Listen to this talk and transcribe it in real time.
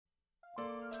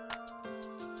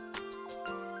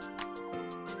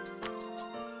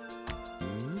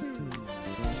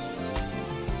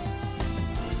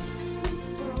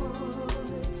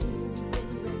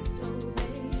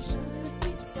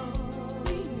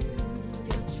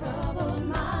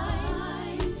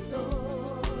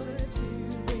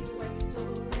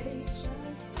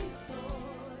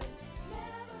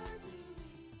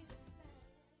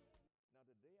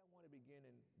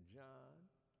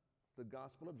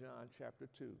Gospel of John, chapter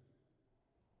 2,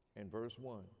 and verse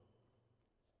 1.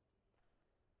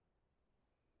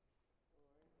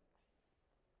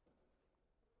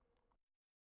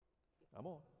 Come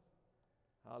on.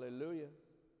 Hallelujah.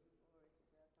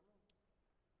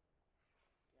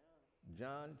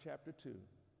 John chapter 2,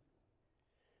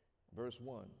 verse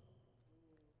 1.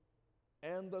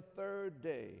 And the third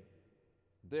day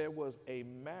there was a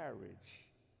marriage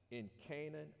in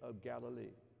Cana of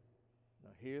Galilee. Now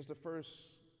here's the first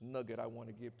nugget I want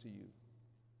to give to you.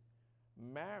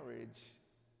 Marriage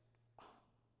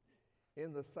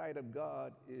in the sight of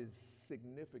God is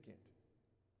significant.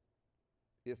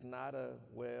 It's not a,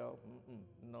 well,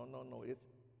 no, it's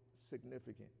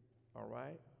significant, all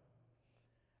right?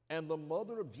 And the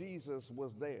mother of Jesus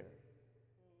was there.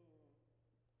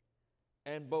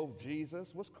 And both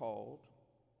Jesus was called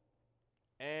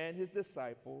and his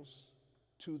disciples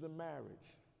to the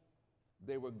marriage.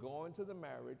 They were going to the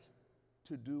marriage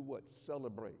to do what?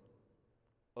 Celebrate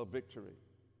a victory.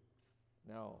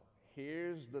 Now,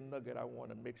 here's the nugget I want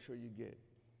to make sure you get.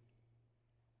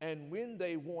 And when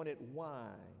they wanted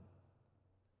wine,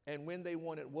 and when they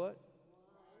wanted what?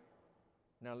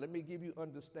 Wine. Now, let me give you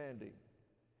understanding.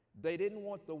 They didn't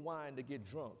want the wine to get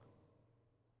drunk.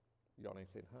 Y'all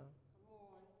ain't said, huh? Come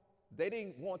on. They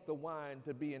didn't want the wine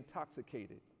to be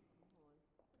intoxicated.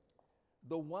 Come on.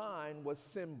 The wine was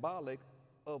symbolic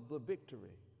of the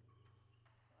victory.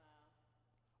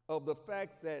 Wow. Of the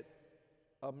fact that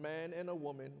a man and a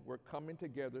woman were coming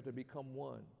together to become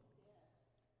one.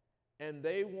 Yeah. And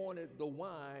they wanted the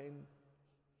wine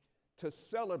to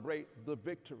celebrate the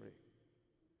victory.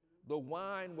 The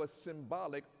wine was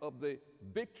symbolic of the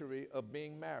victory of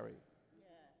being married. Yeah,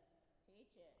 teach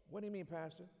it. What do you mean,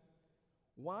 Pastor?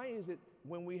 Why is it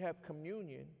when we have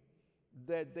communion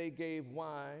that they gave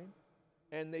wine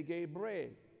and they gave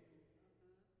bread?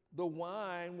 Mm-hmm. The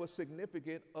wine was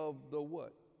significant of the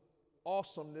what?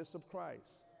 Awesomeness of Christ.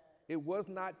 Yeah. It was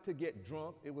not to get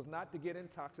drunk. It was not to get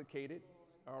intoxicated.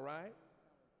 All right?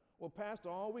 Well, Pastor,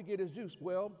 all we get is juice.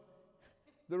 Well,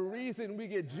 the reason we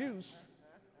get juice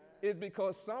is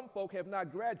because some folk have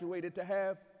not graduated to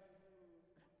have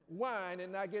wine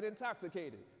and not get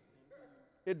intoxicated.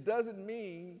 It doesn't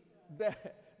mean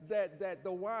that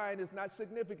the wine is not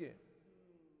significant.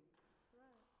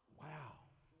 Wow.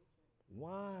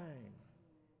 Wine.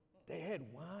 They had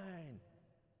wine.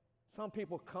 Some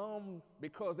people come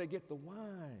because they get the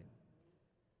wine.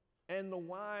 And the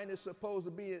wine is supposed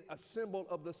to be a symbol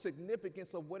of the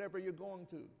significance of whatever you're going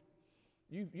to.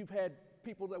 You've had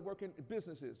people that work in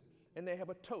businesses and they have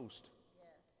a toast.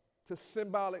 Yes. To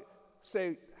symbolic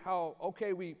say how,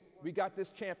 okay, we got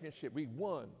this championship, we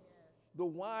won. Yes. The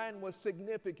wine was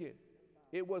significant.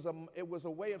 It was a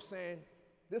way of saying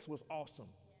this was awesome.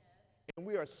 Yes. And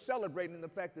we are celebrating the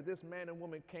fact that this man and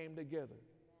woman came together.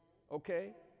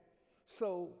 Okay?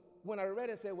 So when I read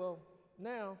it, I said, well,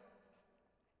 now,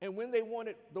 and when they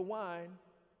wanted the wine,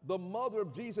 the mother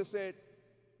of Jesus said,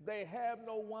 they have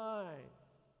no wine.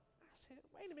 I said,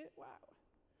 wait a minute, wow.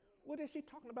 What is she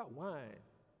talking about wine?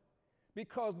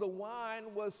 Because the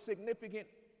wine was significant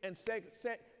and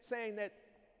saying that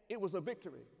it was a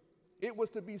victory. It was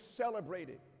to be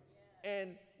celebrated. Yeah.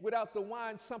 And without the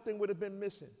wine, something would have been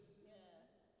missing.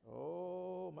 Yeah.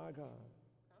 Oh, my God.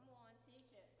 Come on, teach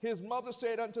it. His mother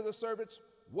said unto the servants,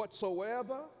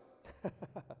 whatsoever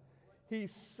he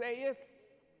saith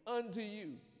unto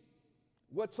you,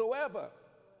 whatsoever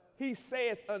he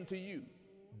saith unto you,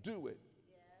 do it.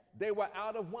 They were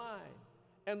out of wine.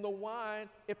 And the wine,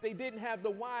 if they didn't have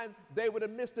the wine, they would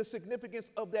have missed the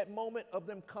significance of that moment of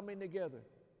them coming together.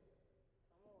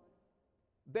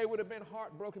 They would have been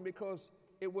heartbroken because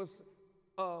it was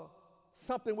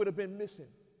something would have been missing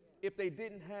if they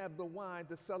didn't have the wine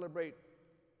to celebrate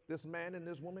this man and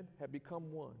this woman had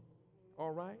become one.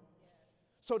 All right?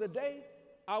 So today,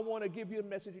 I want to give you a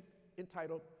message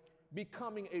entitled,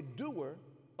 Becoming a Doer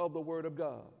of the Word of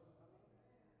God.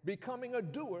 Becoming a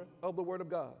doer of the Word of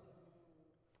God.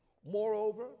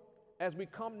 Moreover, as we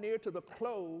come near to the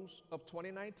close of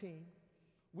 2019,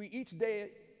 we each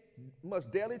day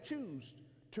must daily choose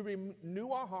to renew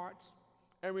our hearts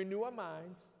and renew our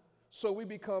minds so we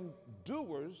become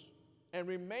doers and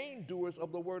remain doers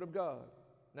of the Word of God.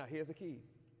 Now here's the key.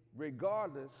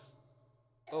 Regardless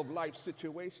of life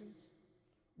situations,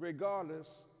 regardless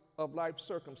of life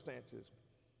circumstances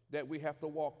that we have to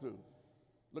walk through.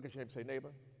 Look at your neighbor and say,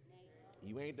 neighbor,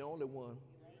 you ain't the only one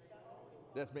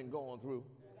that's been going through.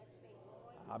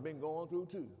 I've been going through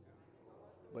too.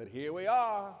 But here we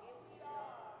are.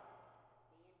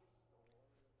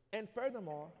 And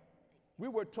furthermore, we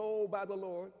were told by the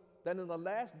Lord that in the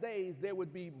last days there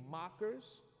would be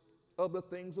mockers of the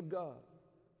things of God.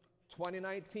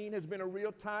 2019 has been a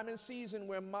real time and season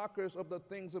where mockers of the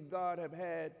things of God have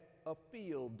had a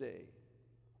field day.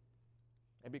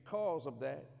 And because of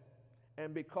that,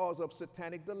 and because of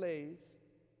satanic delays,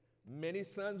 many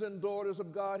sons and daughters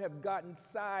of God have gotten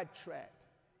sidetracked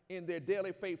in their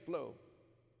daily faith flow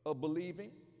of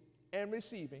believing and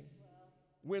receiving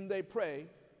when they pray,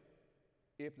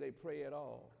 if they pray at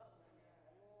all.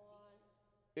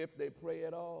 If they pray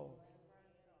at all.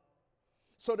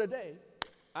 So today,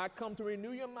 I come to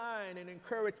renew your mind and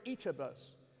encourage each of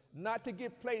us not to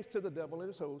give place to the devil and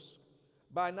his hosts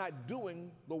by not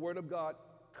doing the word of God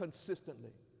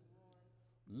consistently.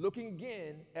 Looking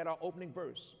again at our opening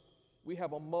verse, we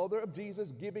have a mother of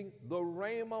Jesus giving the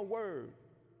Rhema word.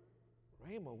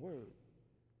 Rhema word.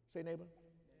 Say, neighbor,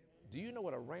 do you know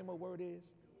what a Rhema word is?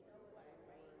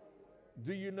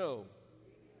 Do you know?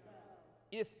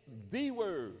 It's the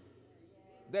word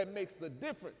that makes the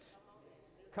difference.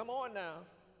 Come on now.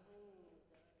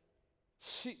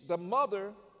 The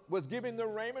mother was giving the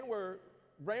Rhema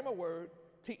word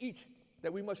to each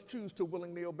that we must choose to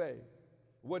willingly obey.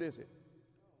 What is it?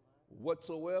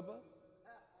 Whatsoever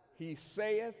he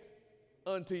saith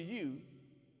unto you,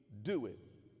 do it.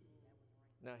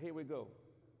 Now here we go.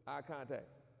 Eye contact.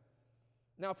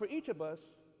 Now for each of us,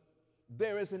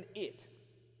 there is an it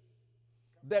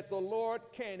that the Lord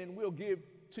can and will give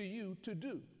to you to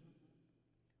do.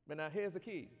 But now here's the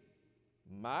key.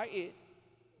 My it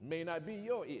may not be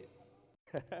your it.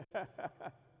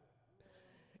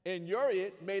 And your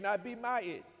it may not be my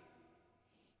it.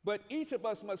 But each of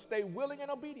us must stay willing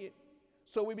and obedient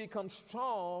so we become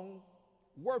strong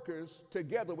workers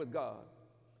together with God.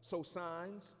 So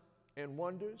signs and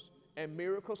wonders and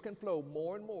miracles can flow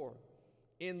more and more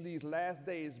in these last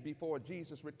days before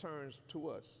Jesus returns to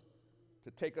us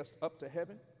to take us up to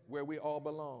heaven where we all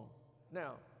belong.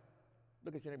 Now,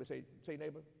 look at your neighbor, say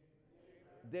neighbor,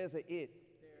 there's a it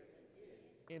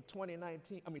in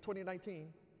 2019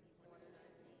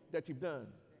 that you've done.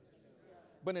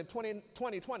 But in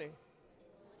 2020,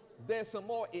 there's some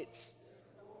more it's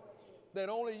that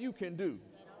only you can do.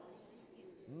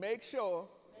 Make sure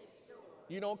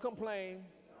you don't complain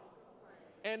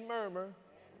and murmur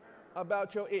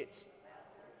about your it's.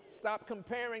 Stop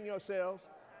comparing yourself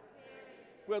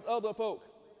with other folk.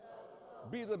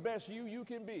 Be the best you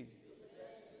can be.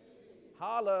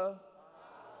 Holla.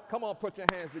 Come on, put your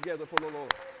hands together for the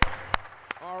Lord.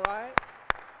 All right?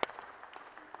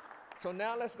 So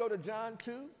now let's go to John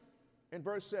 2 and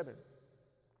verse 7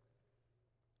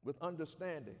 with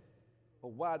understanding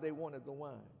of why they wanted the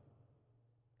wine.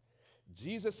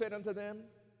 Jesus said unto them,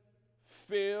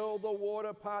 fill the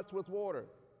water pots with water.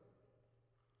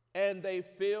 And they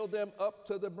filled them up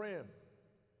to the brim.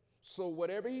 So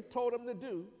whatever he told them to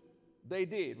do, they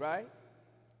did, right?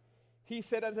 He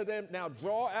said unto them, now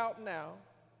draw out now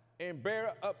and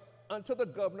bear up unto the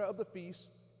governor of the feast.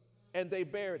 And they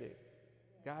bared it.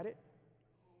 Got it?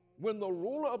 When the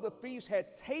ruler of the feast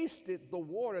had tasted the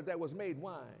water that was made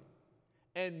wine,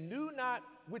 and knew not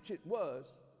which it was,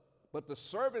 but the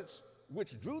servants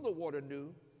which drew the water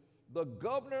knew, the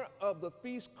governor of the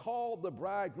feast called the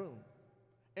bridegroom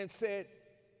and said,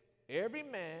 every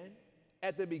man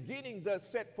at the beginning does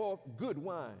set forth good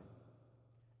wine.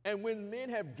 And when men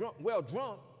have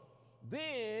drunk,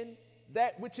 then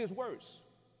that which is worse.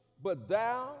 But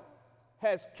thou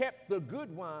hast kept the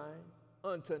good wine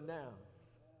unto now.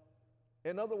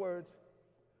 In other words,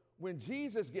 when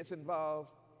Jesus gets involved,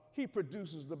 he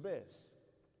produces the best.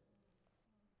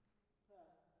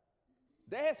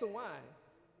 They had some wine,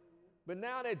 but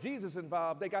now that Jesus is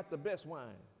involved, they got the best wine.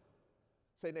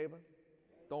 Say, neighbor,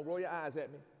 don't roll your eyes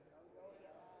at me.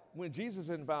 When Jesus is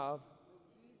involved,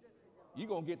 you're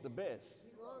going to get the best.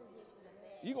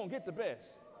 You're going to get the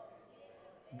best.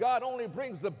 God only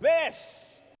brings the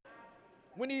best.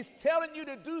 When he's telling you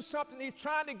to do something, he's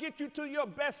trying to get you to your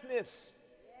bestness.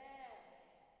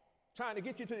 Trying to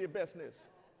get you to your bestness.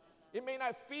 It may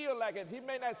not feel like it. He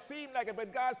may not seem like it,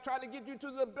 but God's trying to get you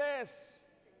to the best.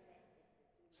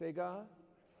 Say, God,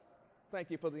 thank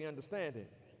you for the understanding.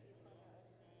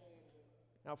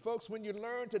 Now, folks, when you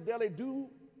learn to daily do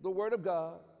the Word of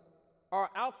God, our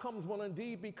outcomes will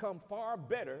indeed become far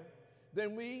better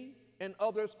than we and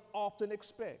others often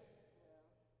expect.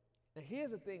 Now,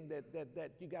 here's the thing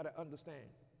that you got to understand.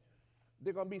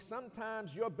 There are going to be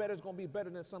sometimes your better is going to be better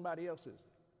than somebody else's.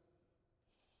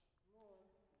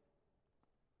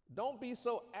 Don't be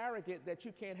so arrogant that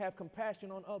you can't have compassion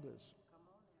on others.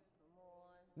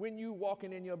 When you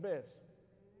walking in your best.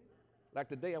 Like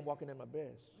today, I'm walking in my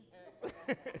best.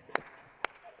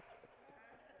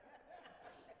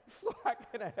 So I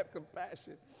can have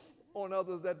compassion on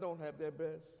others that don't have their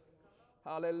best.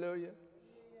 Hallelujah.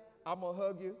 I'm going to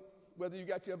hug you, whether you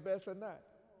got your best or not.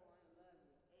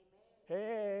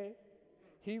 Hey,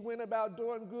 he went about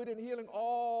doing good and healing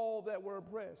all that were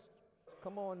oppressed.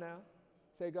 Come on now.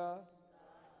 Say, God,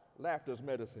 laughter's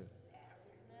medicine.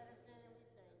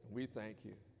 We thank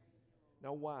you.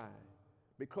 Now, why?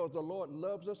 Because the Lord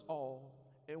loves us all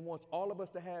and wants all of us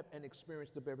to have and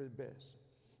experience the very best.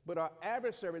 But our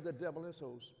adversary, the devil and his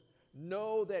host,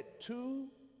 know that too,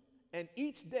 and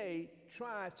each day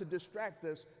tries to distract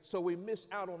us so we miss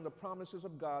out on the promises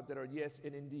of God that are yes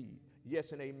and indeed,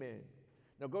 yes and amen.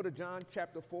 Now go to John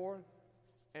chapter 4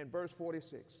 and verse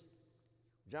 46.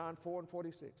 John 4 and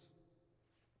 46.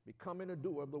 Becoming a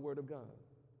doer of the word of God.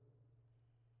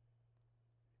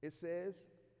 It says,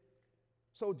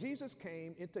 so Jesus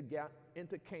came into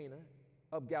Cana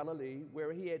of Galilee,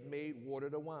 where he had made water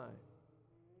to wine.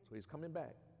 So he's coming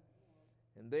back.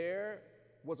 And there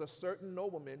was a certain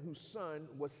nobleman whose son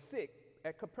was sick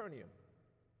at Capernaum.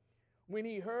 When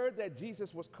he heard that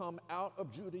Jesus was come out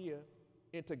of Judea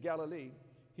into Galilee,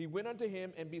 he went unto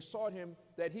him and besought him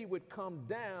that he would come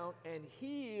down and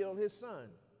heal his son,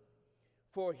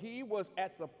 for he was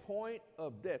at the point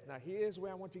of death. Now here's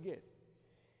where I want you to get.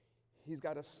 He's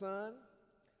got a son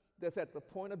that's at the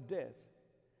point of death,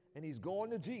 and he's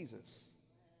going to Jesus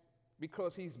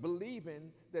because he's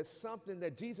believing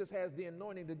that Jesus has the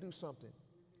anointing to do something.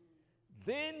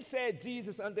 Then said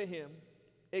Jesus unto him,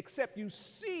 except you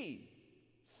see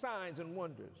signs and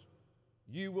wonders,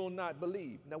 you will not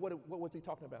believe. Now, what was he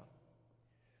talking about?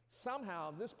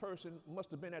 Somehow, this person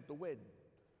must have been at the wedding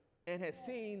and had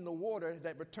seen the water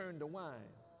that returned to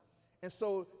wine. And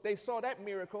so they saw that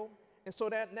miracle, and so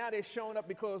that now they're showing up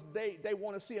because they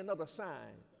want to see another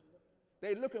sign.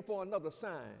 They're looking for another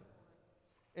sign.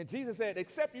 And Jesus said,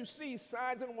 except you see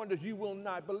signs and wonders, you will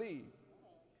not believe.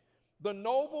 The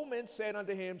nobleman said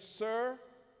unto him, Sir,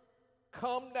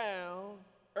 come down,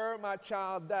 ere my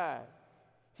child die.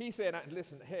 He said,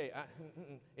 listen, hey,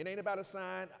 it ain't about a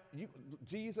sign.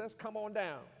 Jesus, come on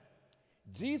down.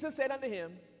 Jesus said unto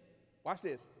him, watch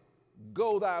this,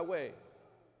 go thy way.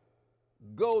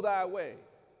 Go thy way.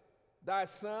 Thy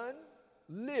son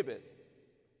liveth.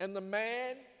 And the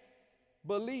man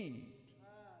believed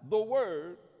the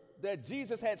word that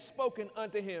Jesus had spoken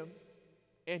unto him,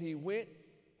 and he went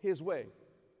his way.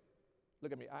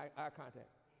 Look at me, eye contact.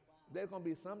 Wow. There's going to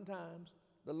be sometimes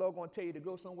the Lord going to tell you to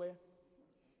go somewhere.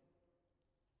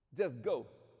 Just go.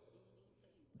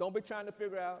 Don't be trying to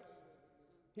figure out.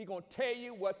 He's going to tell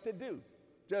you what to do.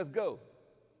 Just go.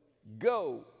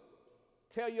 Go.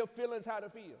 Tell your feelings how to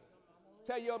feel.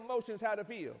 Tell your emotions how to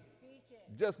feel.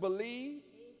 Just believe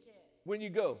when you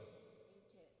go.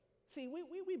 See,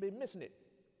 we be missing it.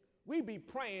 We be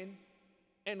praying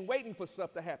and waiting for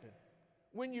stuff to happen.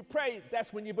 When you pray,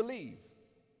 that's when you believe.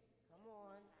 Come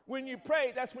on. When you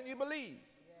pray, that's when you believe.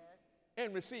 Yes.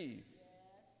 And receive.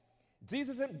 Yes.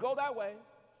 Jesus said, go thy way,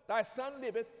 thy son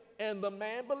liveth, and the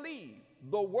man believed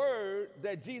the word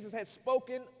that Jesus had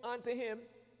spoken unto him,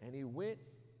 and he went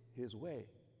his way.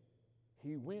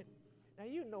 He went. Now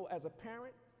you know, as a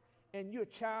parent, and your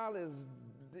child is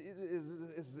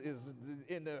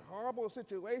in a horrible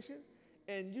situation,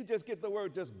 and you just get the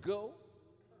word, just go.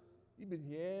 You be,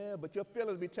 yeah, but your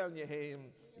feelings be telling you, hey,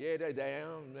 yeah, they're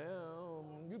down now.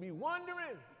 You be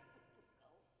wondering.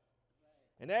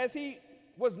 And as he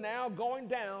was now going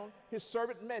down, his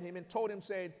servant met him and told him,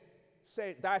 say,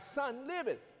 thy son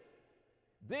liveth.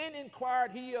 Then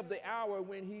inquired he of the hour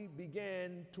when he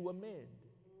began to amend.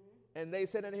 And they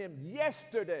said unto him,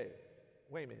 yesterday,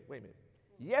 wait a minute.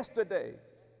 Yesterday,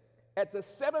 at the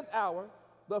 7th hour,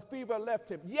 the fever left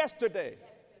him. Yesterday.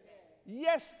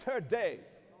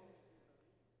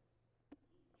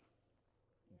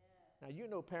 Now, you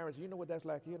know, parents, you know what that's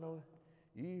like. You know,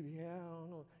 I don't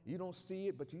know. You don't see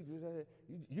it, but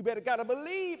you better got to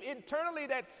believe internally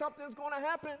that something's going to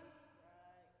happen. Right.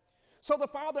 So the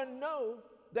father knew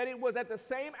that it was at the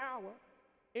same hour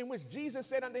in which Jesus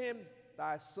said unto him,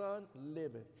 thy son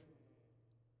liveth.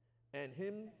 And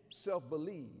himself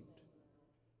believed,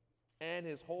 and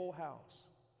his whole house.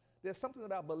 There's something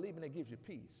about believing that gives you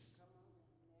peace.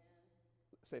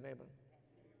 Say, neighbor,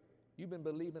 you've been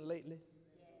believing lately?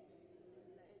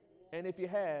 And if you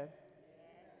have,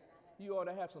 you ought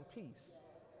to have some peace.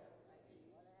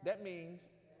 That means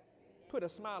put a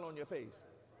smile on your face.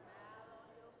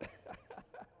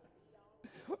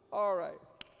 All right.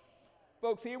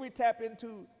 Folks, here we tap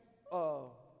into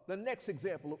the next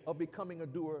example of becoming a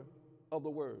doer of the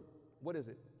word. What is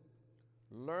it?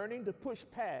 Learning to push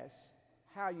past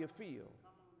how you feel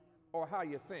or how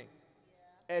you think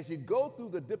as you go through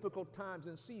the difficult times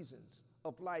and seasons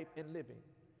of life and living,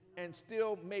 and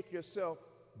still make yourself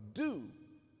do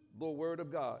the word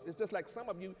of God. It's just like some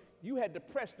of you, you had to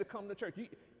press to come to church.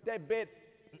 That bed,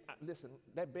 listen,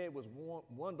 that bed was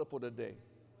wonderful today.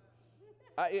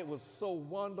 It was so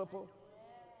wonderful.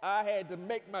 I had to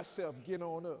make myself get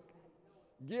on up.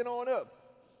 Get on up.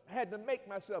 I had to make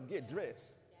myself get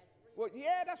dressed. Well,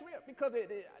 yeah, that's real, because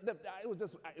it was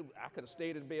just, I could have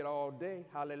stayed in bed all day.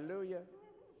 Hallelujah.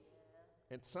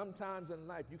 And sometimes in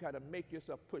life, you got to make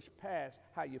yourself push past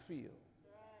how you feel.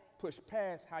 Push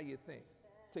past how you think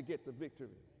to get the victory.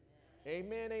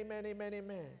 Amen, amen, amen,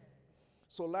 amen.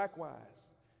 So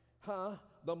likewise,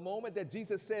 the moment that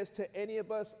Jesus says to any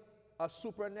of us a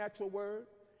supernatural word,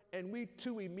 and we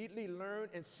too immediately learn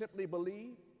and simply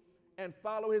believe and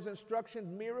follow his instructions,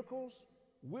 miracles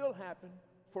will happen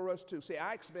for us too. Say,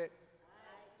 I expect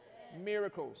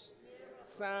miracles,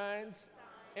 signs,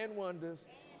 and wonders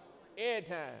every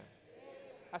time.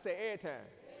 I say every time.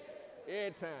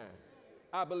 Every time.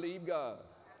 I believe God.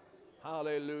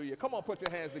 Hallelujah. Come on, put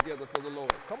your hands together for the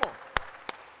Lord. Come on.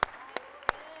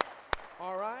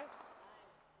 All right.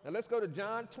 Now let's go to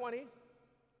John 20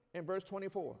 and verse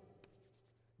 24.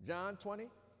 John 20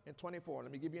 and 24.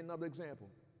 Let me give you another example.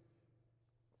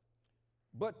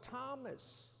 But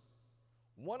Thomas,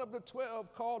 one of the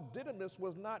 12, called Didymus,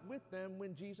 was not with them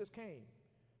when Jesus came.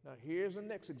 Now here's the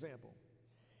next example.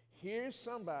 Here's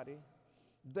somebody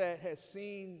that has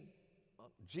seen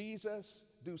Jesus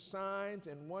do signs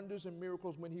and wonders and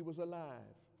miracles when he was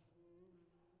alive.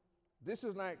 This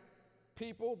is like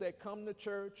people that come to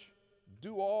church,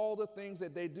 do all the things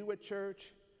that they do at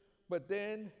church, but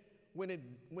then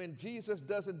when Jesus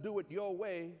doesn't do it your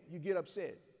way, you get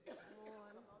upset. Come on.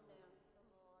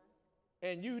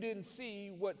 And you didn't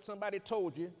see what somebody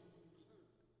told you.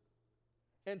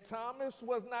 And Thomas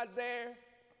was not there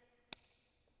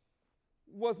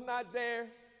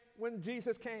when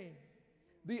Jesus came.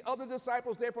 The other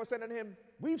disciples therefore said unto him,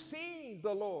 we've seen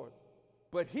the Lord.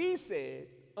 But he said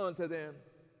unto them,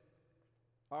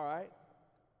 all right,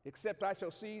 except I shall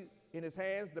see in his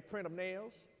hands the print of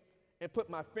nails, and put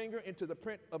my finger into the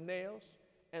print of nails,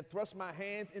 and thrust my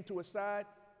hands into his side,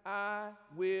 I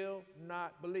will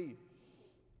not believe.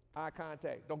 Eye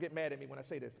contact. Don't get mad at me when I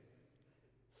say this.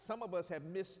 Some of us have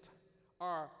missed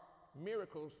our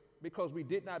miracles because we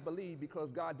did not believe, because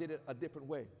God did it a different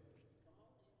way.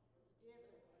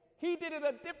 He did it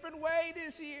a different way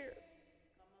this year.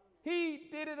 He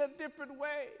did it a different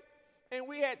way. And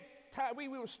we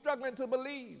were struggling to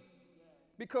believe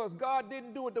because God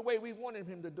didn't do it the way we wanted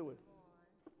him to do it.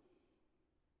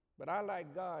 But I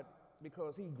like God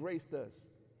because he graced us.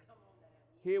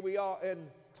 Here we are in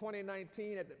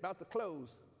 2019 about to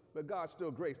close, but God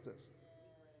still graced us.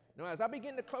 Now, as I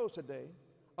begin to close today,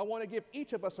 I want to give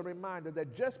each of us a reminder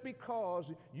that just because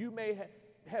you may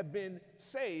have been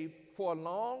saved for a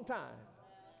long time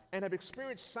and have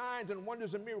experienced signs and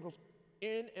wonders and miracles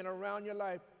in and around your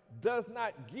life does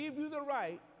not give you the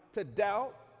right to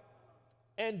doubt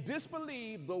and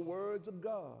disbelieve the words of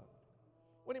God.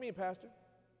 What do you mean, Pastor?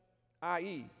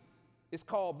 I.e., it's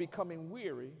called becoming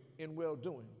weary in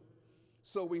well-doing.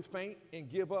 So we faint and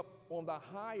give up on the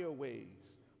higher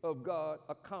ways of God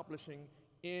accomplishing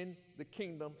in the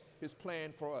kingdom his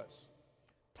plan for us.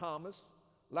 Thomas,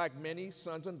 like many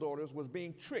sons and daughters, was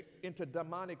being tricked into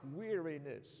demonic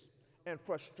weariness and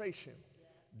frustration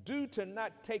due to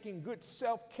not taking good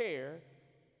self-care,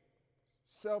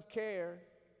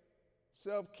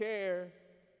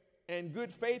 and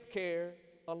good faith care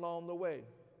along the way.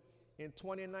 In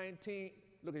 2019,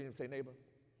 look at him and say, neighbor,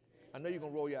 I know you're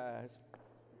going to roll your eyes,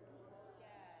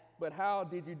 but how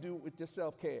did you do with your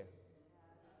self-care?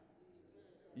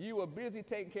 You were busy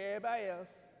taking care of everybody else,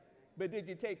 but did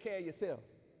you take care of yourself?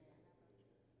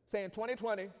 Say in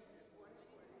 2020,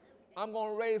 I'm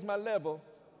going to raise my level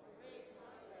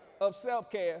of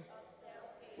self-care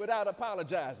without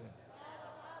apologizing.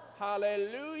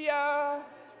 Hallelujah.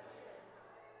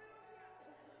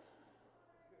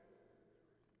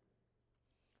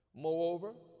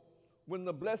 Moreover, when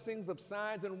the blessings of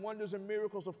signs and wonders and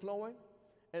miracles are flowing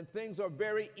and things are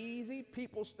very easy,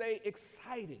 people stay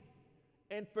excited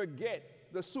and forget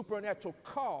the supernatural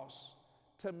cost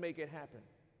to make it happen.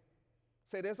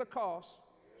 Say, there's a cost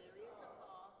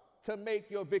to make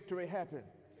your victory happen.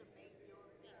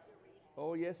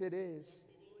 Oh, yes, it is.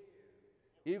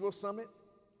 Eagle Summit,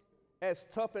 as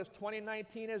tough as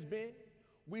 2019 has been,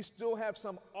 we still have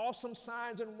some awesome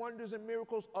signs and wonders and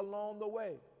miracles along the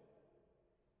way.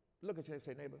 Look at you and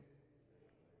say, neighbor,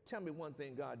 tell me one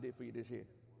thing God did for you this year.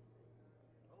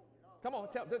 Come on,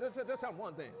 tell him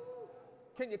one thing.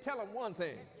 Can you tell him one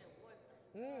thing?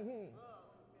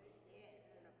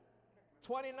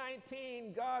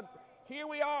 2019, God, here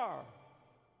we are.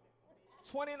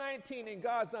 2019, and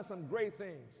God's done some great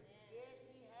things.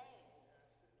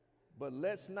 But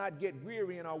let's not get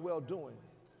weary in our well-doing,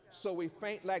 so we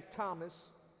faint like Thomas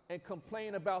and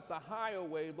complain about the higher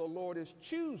way the Lord is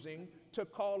choosing to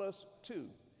call us to.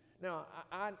 Now,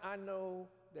 I know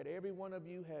that every one of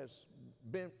you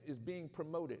is being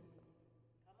promoted.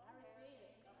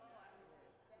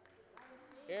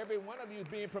 Every one of you is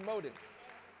being promoted.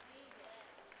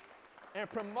 And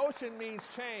promotion means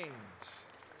change.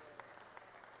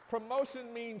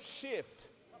 Promotion means shift.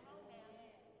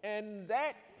 And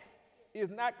that is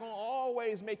not going to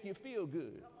always make you feel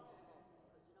good.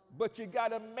 But you got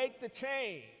to make the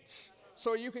change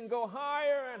so you can go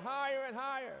higher and higher and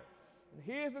higher. And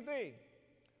here's the thing.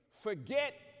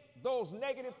 Forget those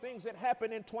negative things that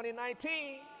happened in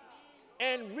 2019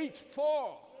 and reach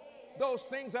for those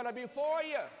things that are before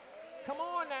you. Come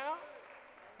on now.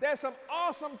 There's some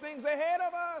awesome things ahead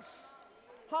of us.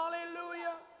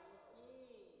 Hallelujah.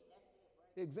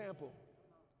 Example.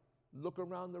 Look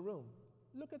around the room.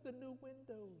 Look at the new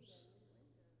windows.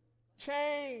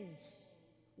 Change.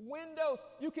 Windows.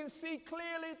 You can see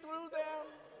clearly through them.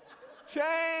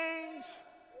 Change.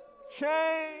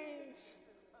 Change.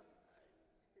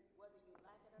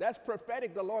 That's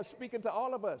prophetic. The Lord's speaking to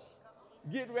all of us.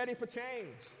 Get ready for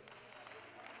change.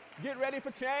 Get ready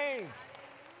for change.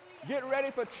 Get ready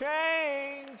for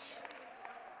change.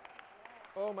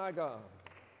 Oh my God.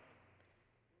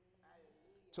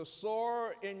 To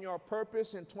soar in your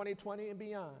purpose in 2020 and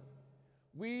beyond,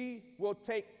 we will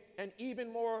take an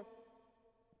even more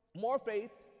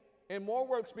faith and more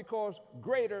works because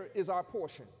greater is our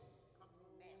portion.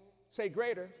 Say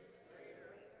greater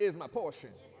is my portion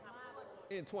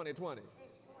in 2020.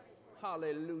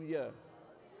 Hallelujah.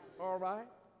 All right.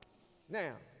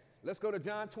 Now, let's go to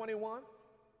John 21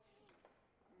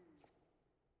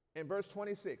 and verse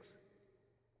 26.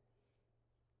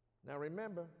 Now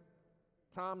remember,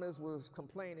 Thomas was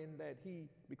complaining that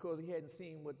because he hadn't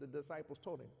seen what the disciples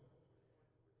told him.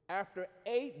 After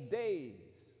 8 days,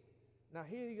 now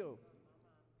here you go,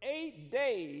 8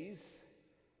 days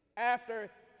after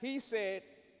he said,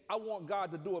 I want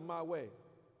God to do it my way.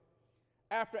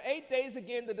 After 8 days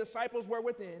again, the disciples were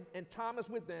within, and Thomas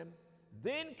with them.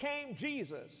 Then came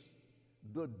Jesus,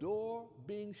 the door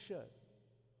being shut.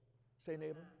 Say,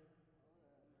 neighbor,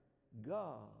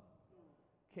 God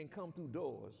can come through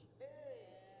doors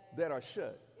that are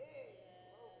shut.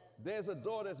 There's a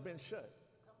door that's been shut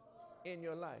in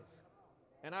your life.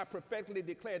 And I prophetically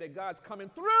declare that God's coming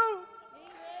through.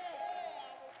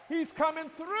 He's coming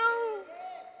through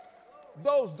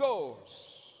those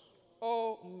doors.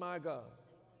 Oh my God.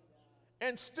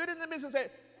 And stood in the midst and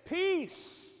said,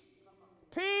 peace,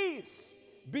 peace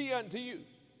be unto you.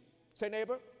 Say,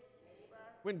 neighbor,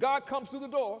 when God comes through the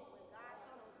door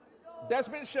that's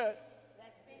been shut,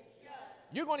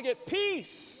 you're going to get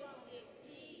peace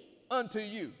unto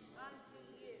you.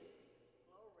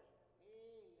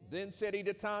 Then said he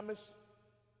to Thomas,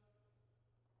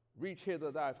 reach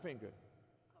hither thy finger,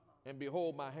 and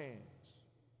behold my hands.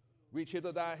 Reach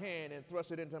hither thy hand and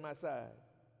thrust it into my side.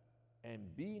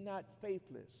 And be not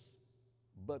faithless,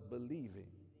 but believing.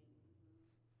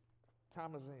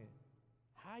 Thomas said,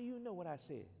 how you know what I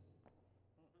said?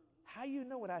 How you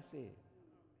know what I said?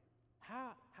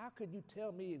 How could you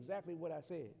tell me exactly what I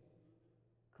said?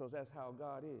 Because that's how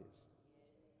God is.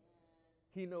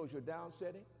 He knows your down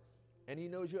setting, and he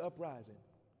knows your uprising.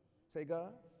 Say,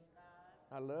 God,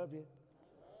 I love you.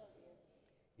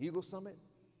 Eagle Summit,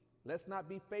 let's not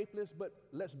be faithless, but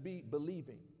let's be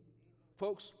believing.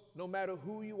 Folks, no matter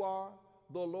who you are,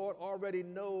 the Lord already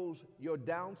knows your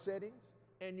down settings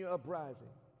and your uprising.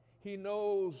 He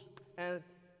knows, and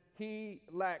he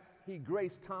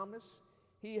graced Thomas.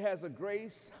 He has a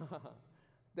grace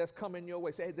that's coming your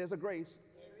way. Say, there's a grace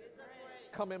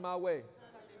coming my way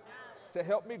to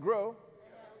help me grow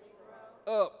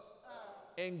up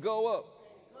and go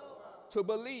up to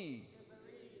believe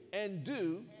and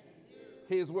do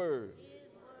his word.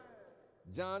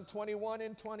 John 21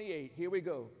 and 28. Here we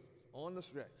go. On the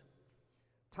stretch.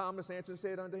 Thomas answered and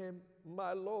said unto him,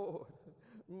 my Lord,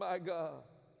 my God.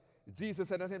 Jesus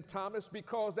said unto him, Thomas,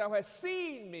 because thou hast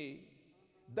seen me,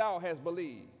 thou hast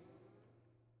believed.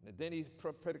 And then he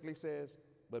prophetically says,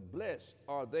 but blessed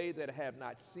are they that have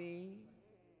not seen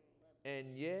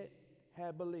and yet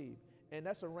have believed. And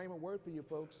that's a rhema word for you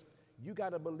folks. You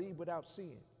got to believe without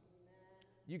seeing.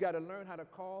 You got to learn how to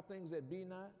call things that be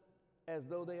not as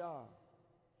though they are.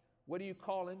 What are you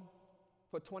calling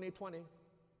for 2020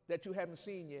 that you haven't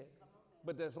seen yet,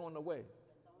 but that's on the way?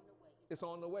 It's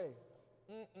on the way.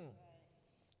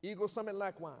 Eagle Summit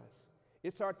likewise.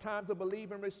 It's our time to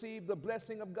believe and receive the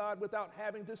blessing of God without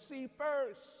having to see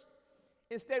first.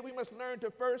 Instead, we must learn to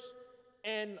first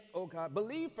and, oh God,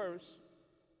 believe first,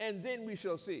 and then we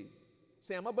shall see.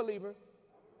 Say, I'm a believer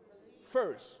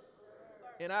first,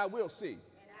 and I will see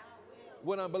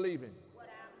what I'm believing.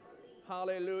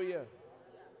 Hallelujah.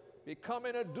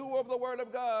 Becoming a doer of the word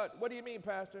of God. What do you mean,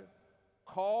 Pastor?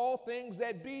 Call things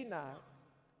that be not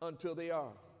until they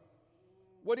are.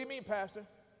 What do you mean, Pastor?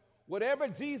 Whatever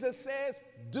Jesus says,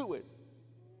 do it.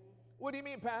 What do you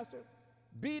mean, Pastor?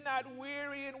 Be not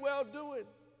weary in well-doing,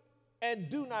 and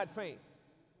do not faint.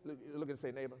 Look and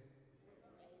say, neighbor,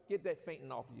 get that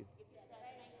fainting off of you.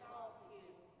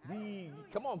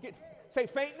 Come on, say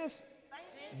faintness.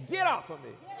 Get off of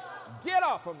me. Get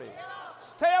off of me.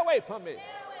 Stay away from me.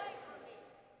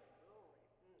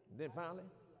 Then finally,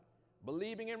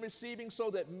 believing and receiving so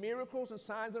that miracles and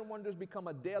signs and wonders become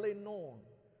a daily norm,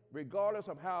 regardless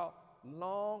of how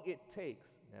long it takes.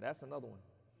 Now that's another one.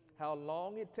 How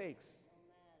long it takes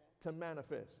to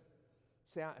manifest.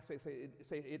 Say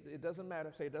it doesn't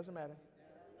matter. Say it doesn't matter.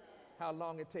 How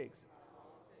long it takes.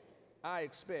 I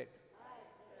expect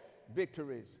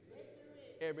victories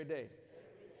every day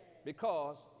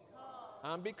because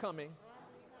I'm becoming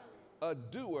a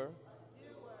doer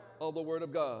of the word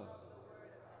of God.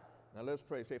 Now let's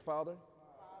pray. Say, Father,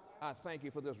 I thank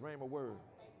you for this rhema word.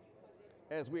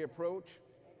 As we approach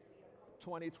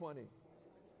 2020,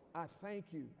 I thank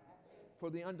you for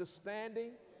the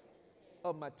understanding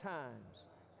of my times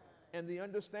and the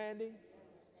understanding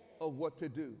of what to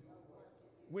do.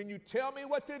 When you tell me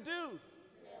what to do,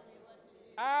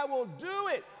 I will do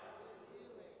it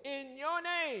in your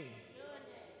name.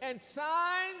 And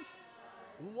signs,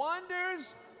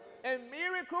 wonders, and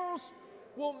miracles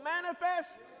will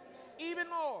manifest even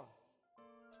more.